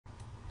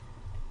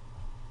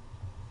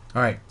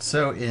Alright,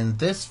 so in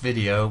this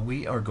video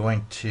we are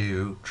going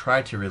to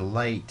try to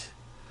relate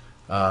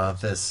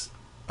this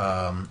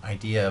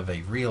idea of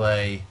a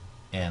relay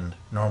and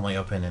normally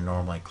open and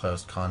normally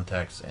closed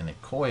contacts and a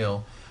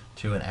coil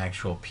to an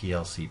actual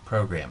PLC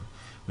program.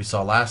 We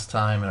saw last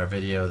time in our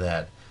video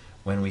that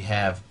when we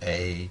have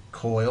a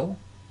coil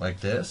like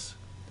this,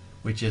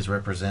 which is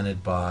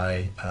represented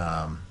by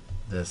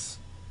this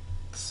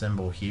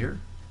symbol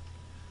here,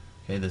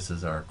 okay, this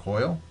is our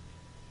coil,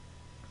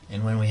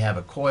 and when we have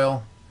a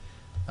coil,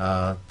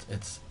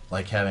 it's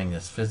like having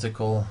this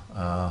physical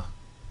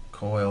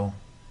coil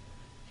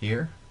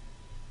here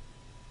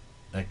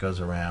that goes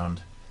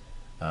around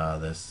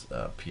this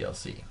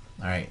PLC.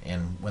 Alright,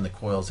 and when the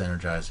coil is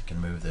energized, it can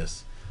move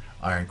this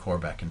iron core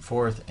back and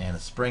forth, and a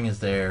spring is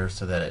there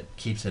so that it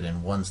keeps it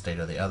in one state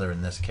or the other.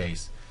 In this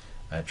case,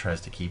 it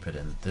tries to keep it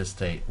in this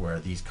state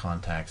where these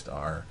contacts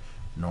are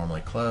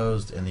normally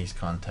closed and these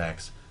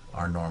contacts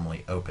are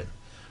normally open.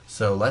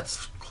 So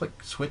let's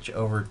switch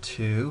over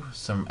to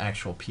some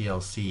actual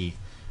PLC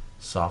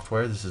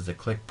software. This is the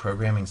Click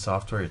programming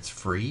software. It's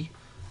free,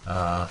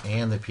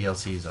 and the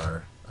PLCs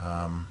are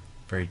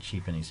very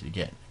cheap and easy to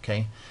get.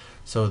 Okay,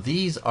 so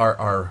these are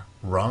our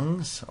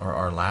rungs or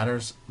our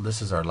ladders.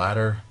 This is our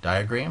ladder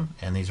diagram,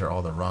 and these are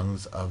all the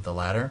rungs of the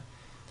ladder.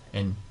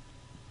 And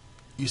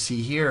you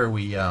see here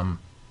we don't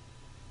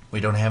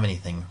have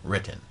anything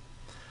written,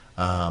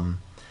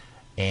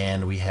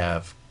 and we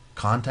have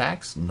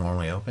contacts,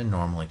 normally open,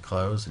 normally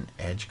closed, and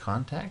edge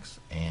contacts,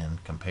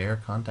 and compare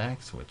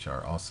contacts, which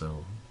are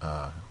also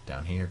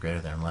down here,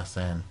 greater than, less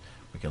than.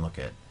 We can look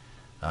at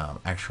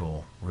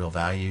actual real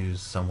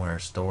values somewhere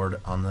stored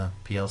on the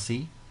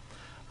PLC.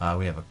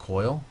 We have a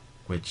coil,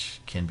 which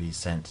can be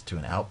sent to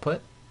an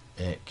output.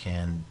 It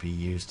can be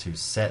used to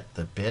set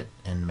the bit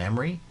in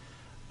memory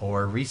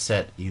or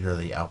reset either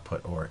the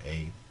output or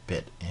a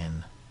bit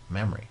in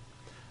memory.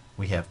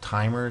 We have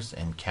timers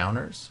and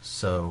counters,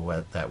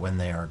 so that when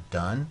they are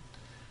done,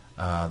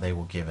 they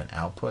will give an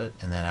output,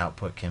 and that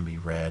output can be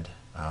read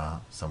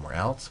somewhere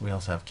else. We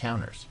also have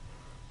counters.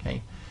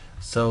 Okay,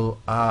 so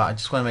I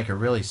just want to make a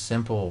really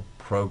simple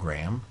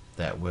program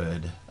that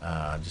would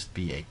just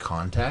be a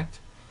contact,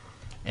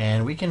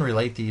 and we can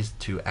relate these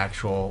to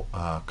actual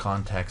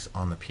contacts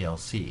on the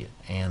PLC.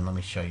 And let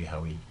me show you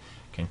how we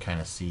can kind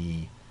of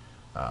see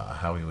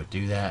how we would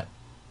do that.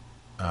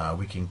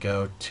 We can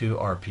go to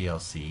our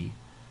PLC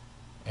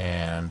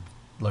and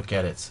look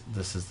at its,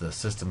 this is the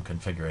system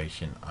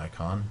configuration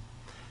icon,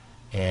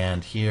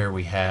 and here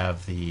we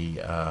have the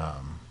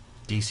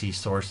DC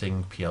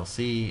sourcing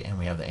PLC, and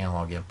we have the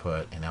analog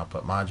input and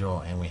output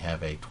module, and we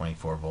have a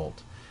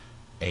 24-volt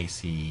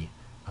AC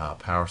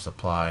power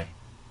supply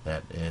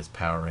that is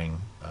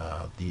powering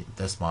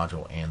this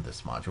module and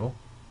this module.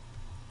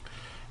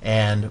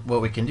 And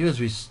what we can do is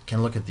we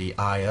can look at the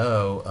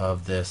I/O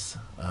of this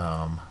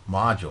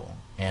module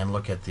and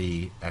look at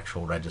the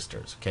actual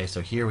registers. Okay,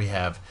 so here we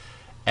have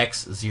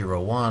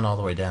X01 all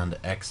the way down to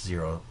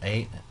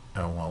X08,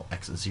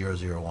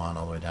 X001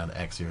 all the way down to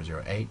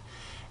X008,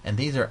 and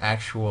these are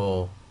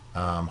actual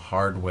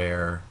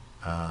hardware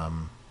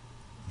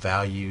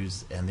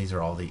values, and these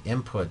are all the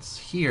inputs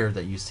here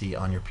that you see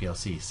on your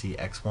PLC. See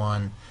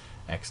X1,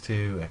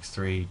 X2,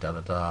 X3,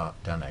 down to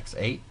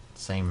X8,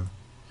 same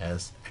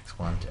as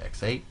X1 to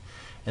X8,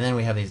 and then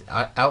we have these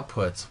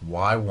outputs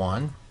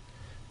Y1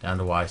 down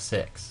to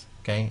Y6.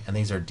 Okay, and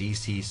these are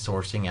DC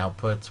sourcing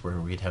outputs where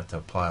we'd have to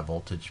apply a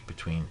voltage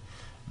between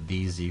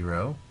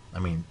V1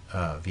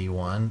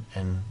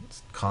 and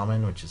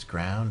common, which is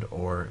ground,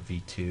 or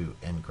V2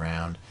 and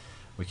ground.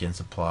 We can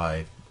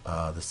supply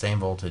the same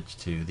voltage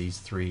to these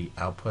three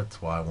outputs,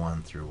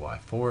 Y1 through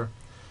Y4,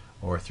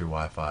 or through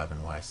Y5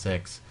 and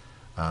Y6,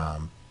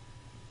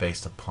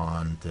 based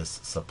upon this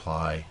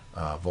supply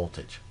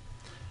voltage.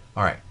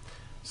 Alright,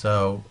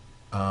 so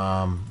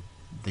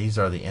these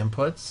are the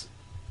inputs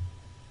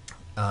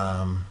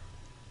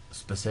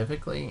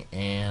specifically,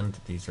 and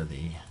these are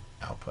the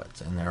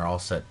outputs, and they're all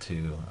set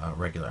to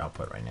regular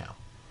output right now.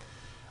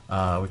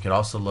 We could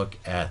also look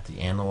at the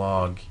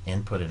analog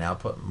input and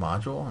output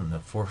module, and the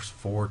first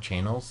four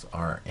channels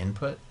are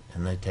input,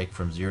 and they take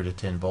from 0 to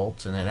 10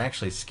 volts, and it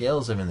actually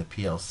scales them in the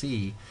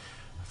PLC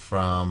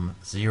from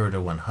 0 to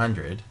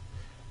 100,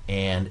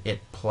 and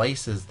it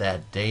places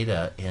that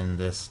data in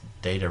this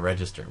data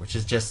register, which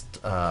is just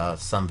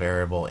some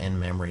variable in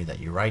memory that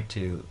you write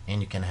to,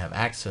 and you can have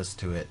access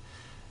to it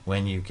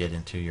when you get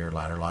into your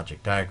ladder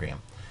logic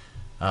diagram.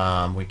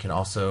 We can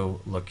also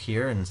look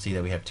here and see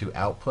that we have two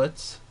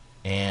outputs,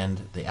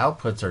 and the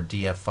outputs are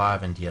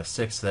DF5 and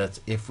DF6. So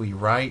that's if we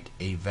write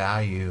a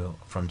value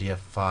from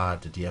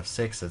DF5 to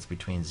DF6 that's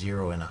between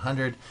 0 and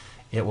 100,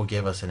 it will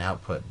give us an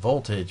output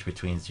voltage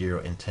between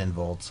 0 and 10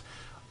 volts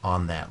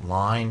on that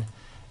line.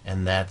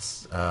 And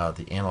that's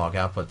the analog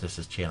output. This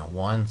is channel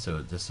 1,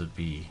 so this would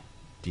be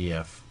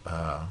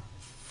DF4,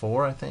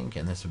 I think,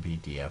 and this would be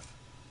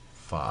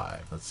DF5.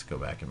 Let's go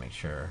back and make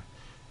sure.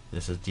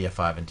 This is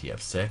DF5 and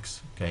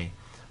DF6. Okay,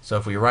 so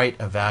if we write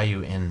a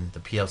value in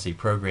the PLC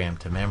program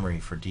to memory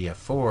for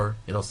DF4,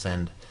 it'll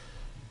send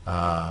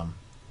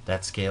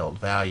that scaled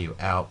value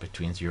out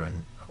between 0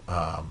 and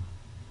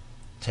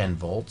 10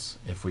 volts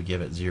if we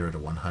give it 0 to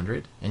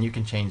 100, and you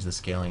can change the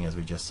scaling as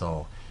we just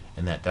saw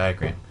in that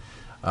diagram.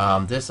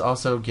 This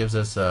also gives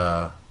us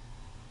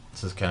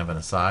this is kind of an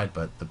aside,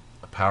 but the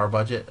power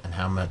budget and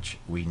how much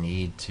we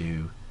need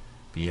to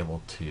be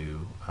able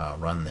to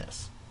run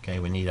this. Okay,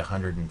 we need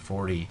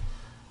 140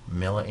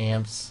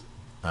 milliamps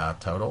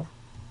total,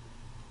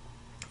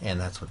 and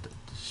that's what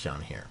is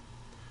shown here.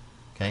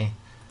 Okay,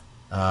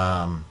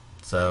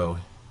 so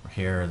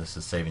here this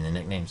is saving the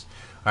nicknames.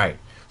 All right,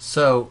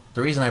 so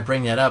the reason I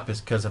bring that up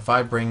is because if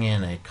I bring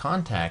in a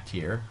contact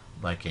here,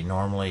 like a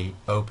normally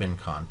open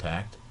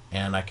contact,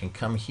 and I can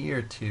come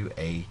here to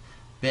a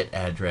bit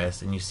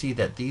address, and you see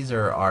that these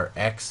are our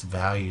X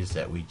values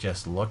that we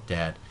just looked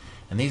at,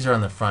 and these are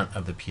on the front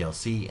of the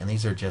PLC, and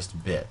these are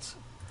just bits.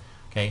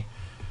 Okay,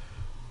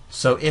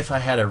 so if I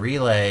had a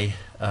relay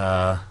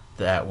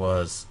that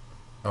was,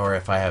 or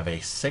if I have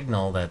a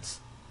signal that's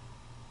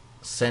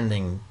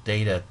sending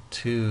data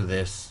to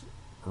this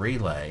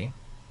relay,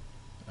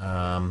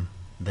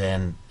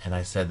 then, and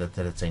I said that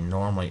it's a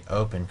normally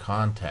open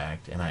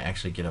contact, and I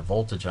actually get a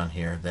voltage on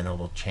here, then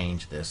it'll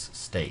change this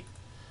state.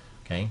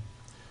 Okay,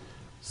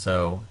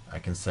 so I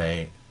can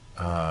say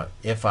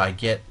if I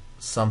get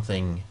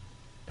something,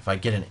 if I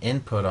get an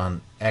input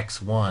on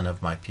X1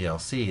 of my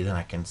PLC, then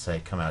I can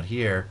say come out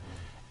here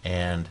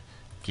and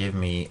give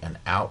me an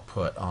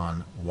output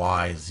on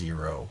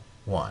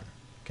Y01.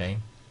 Okay,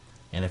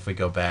 and if we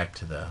go back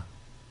to the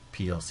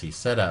PLC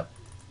setup,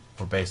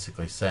 we're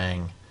basically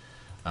saying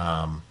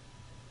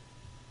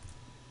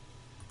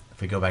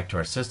if we go back to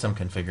our system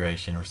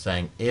configuration, we're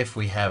saying if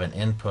we have an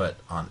input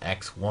on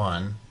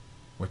X1,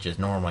 which is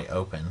normally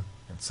open,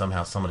 and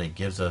somehow somebody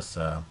gives us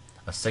a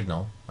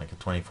signal, like a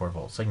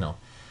 24-volt signal,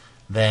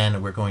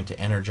 then we're going to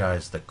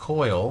energize the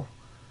coil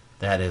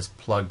that is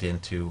plugged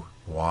into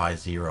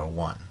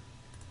Y01.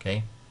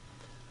 Okay?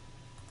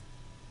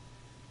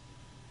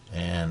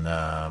 And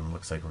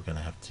looks like we're going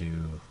to have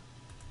to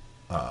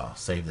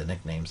save the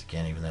nicknames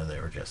again, even though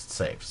they were just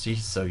saved. See,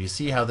 so you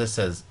see how this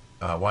says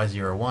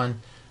Y01,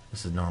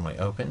 this is normally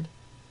opened,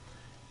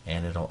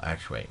 and it'll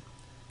actuate.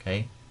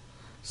 Okay,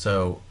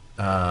 so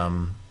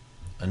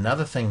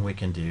another thing we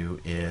can do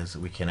is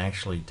we can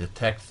actually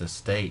detect the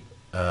state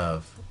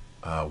of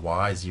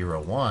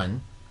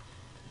Y01,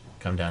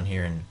 come down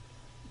here and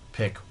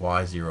pick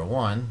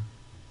Y01,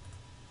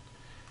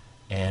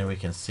 and we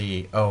can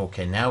see, oh,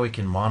 okay, now we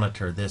can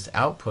monitor this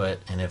output,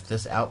 and if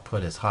this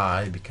output is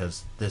high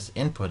because this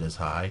input is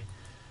high,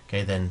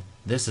 okay, then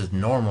this is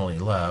normally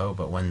low,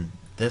 but when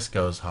this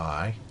goes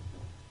high,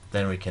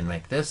 then we can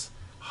make this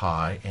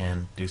high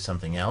and do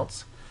something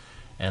else.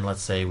 And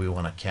let's say we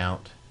want to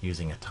count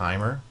using a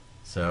timer.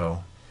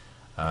 So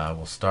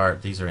we'll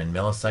start, these are in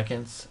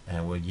milliseconds,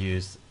 and we'll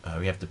use,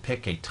 we have to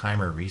pick a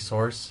timer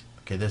resource.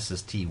 Okay, this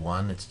is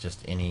T1, it's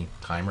just any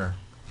timer.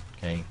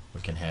 Okay,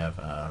 we can have,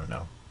 I don't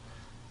know,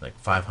 like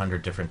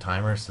 500 different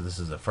timers. So this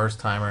is the first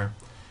timer,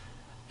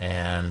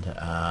 and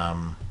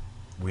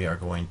we are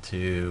going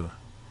to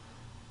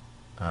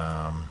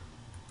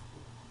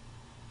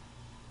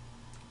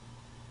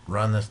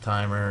run this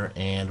timer,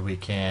 and we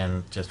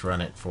can just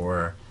run it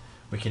for,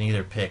 we can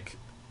either pick,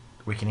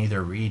 we can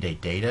either read a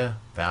data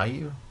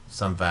value,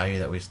 some value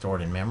that we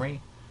stored in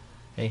memory,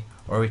 okay,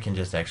 or we can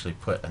just actually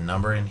put a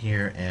number in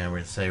here, and we're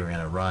going to say we're going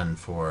to run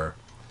for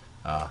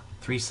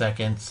 3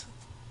 seconds,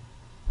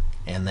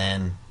 and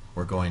then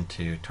we're going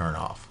to turn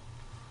off.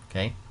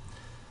 Okay,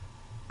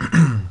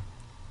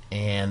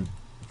 and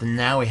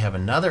now we have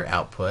another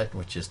output,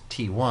 which is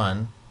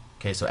T1.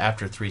 Okay, so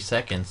after 3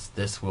 seconds,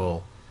 this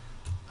will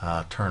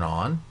turn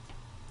on.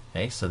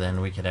 Okay, so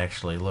then we could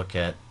actually look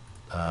at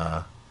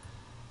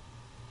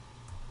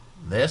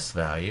this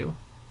value.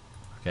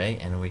 Okay,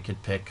 and we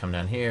could pick, come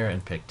down here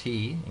and pick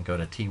T and go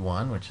to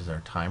T1, which is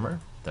our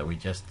timer that we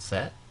just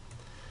set.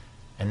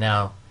 And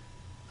now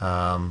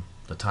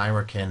the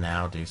timer can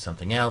now do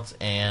something else,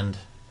 and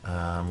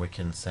we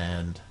can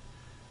send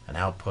an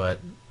output.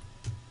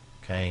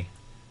 Okay,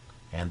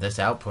 and this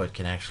output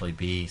can actually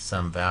be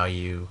some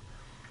value,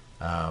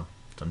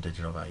 some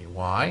digital value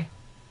Y.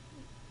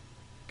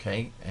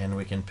 Okay, and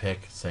we can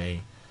pick,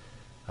 say,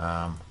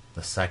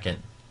 the second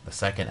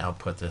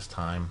output this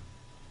time,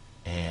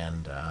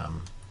 and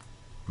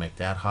make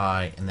that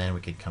high, and then we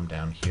could come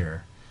down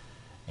here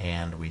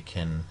and we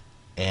can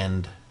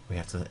end, we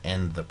have to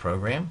end the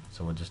program,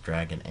 so we'll just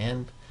drag and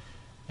end,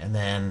 and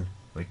then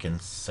we can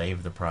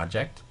save the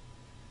project,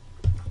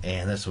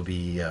 and this will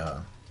be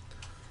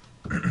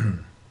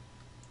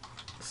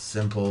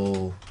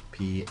simple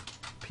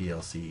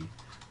PLC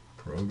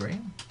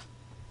program.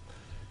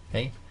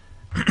 Okay,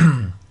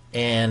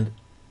 and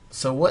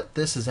so what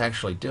this is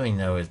actually doing,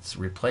 though, it's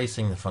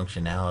replacing the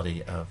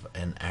functionality of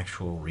an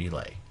actual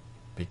relay,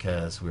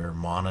 because we're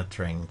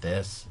monitoring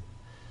this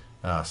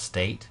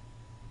state,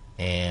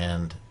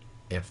 and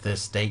if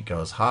this state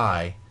goes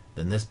high,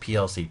 then this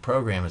PLC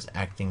program is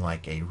acting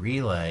like a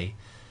relay,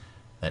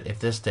 that if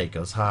this state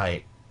goes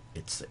high,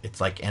 it's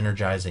like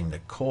energizing the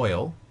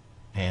coil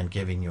and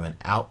giving you an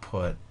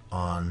output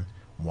on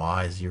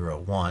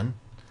Y01.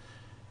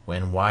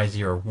 When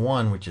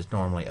Y01, which is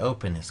normally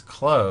open, is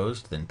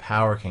closed, then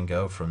power can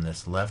go from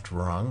this left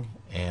rung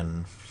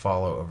and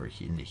follow over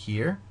into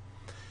here.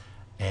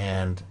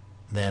 And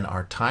then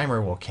our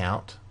timer will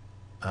count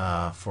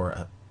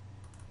for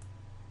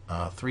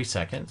 3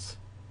 seconds.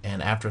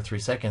 And after 3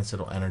 seconds,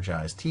 it'll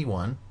energize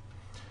T1.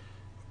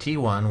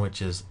 T1,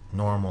 which is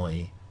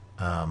normally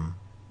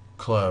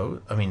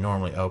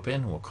normally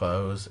open, will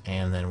close,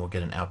 and then we'll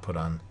get an output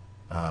on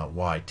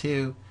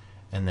Y2,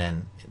 and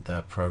then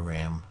the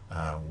program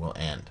will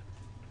end.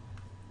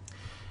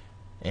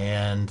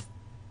 And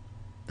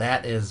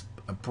that is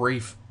a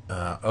brief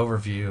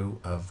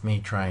overview of me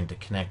trying to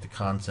connect the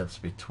concepts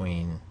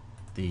between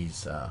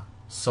these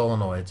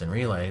solenoids and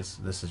relays.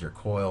 This is your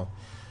coil.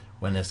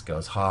 When this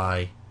goes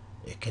high,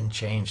 it can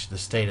change the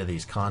state of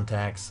these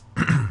contacts.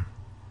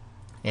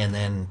 And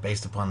then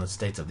based upon the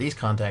states of these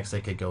contacts,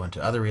 they could go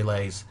into other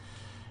relays,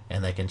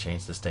 and they can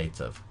change the states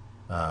of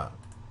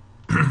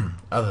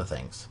other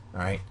things.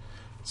 All right.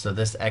 So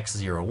this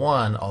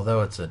X01,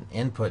 although it's an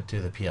input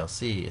to the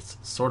PLC, it's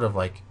sort of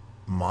like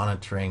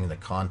monitoring the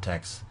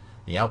contacts,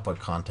 the output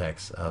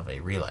contacts of a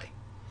relay.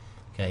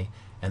 Okay.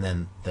 And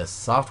then the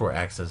software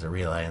acts as a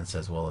relay and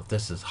says, well, if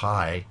this is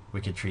high,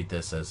 we could treat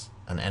this as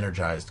an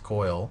energized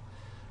coil.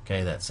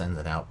 Okay, that sends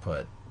an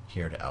output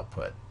here to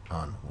output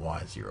on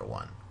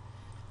Y01.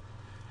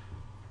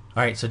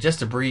 Alright, so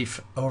just a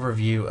brief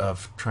overview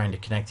of trying to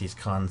connect these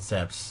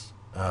concepts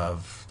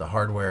of the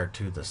hardware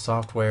to the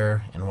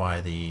software and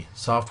why the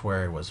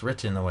software was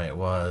written the way it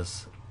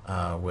was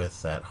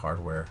with that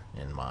hardware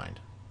in mind.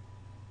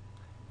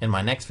 In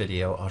my next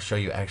video, I'll show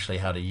you actually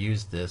how to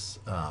use this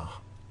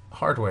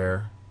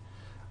hardware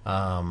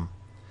and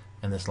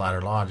this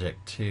ladder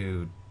logic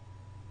to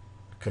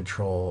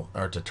control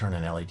or to turn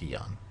an LED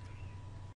on.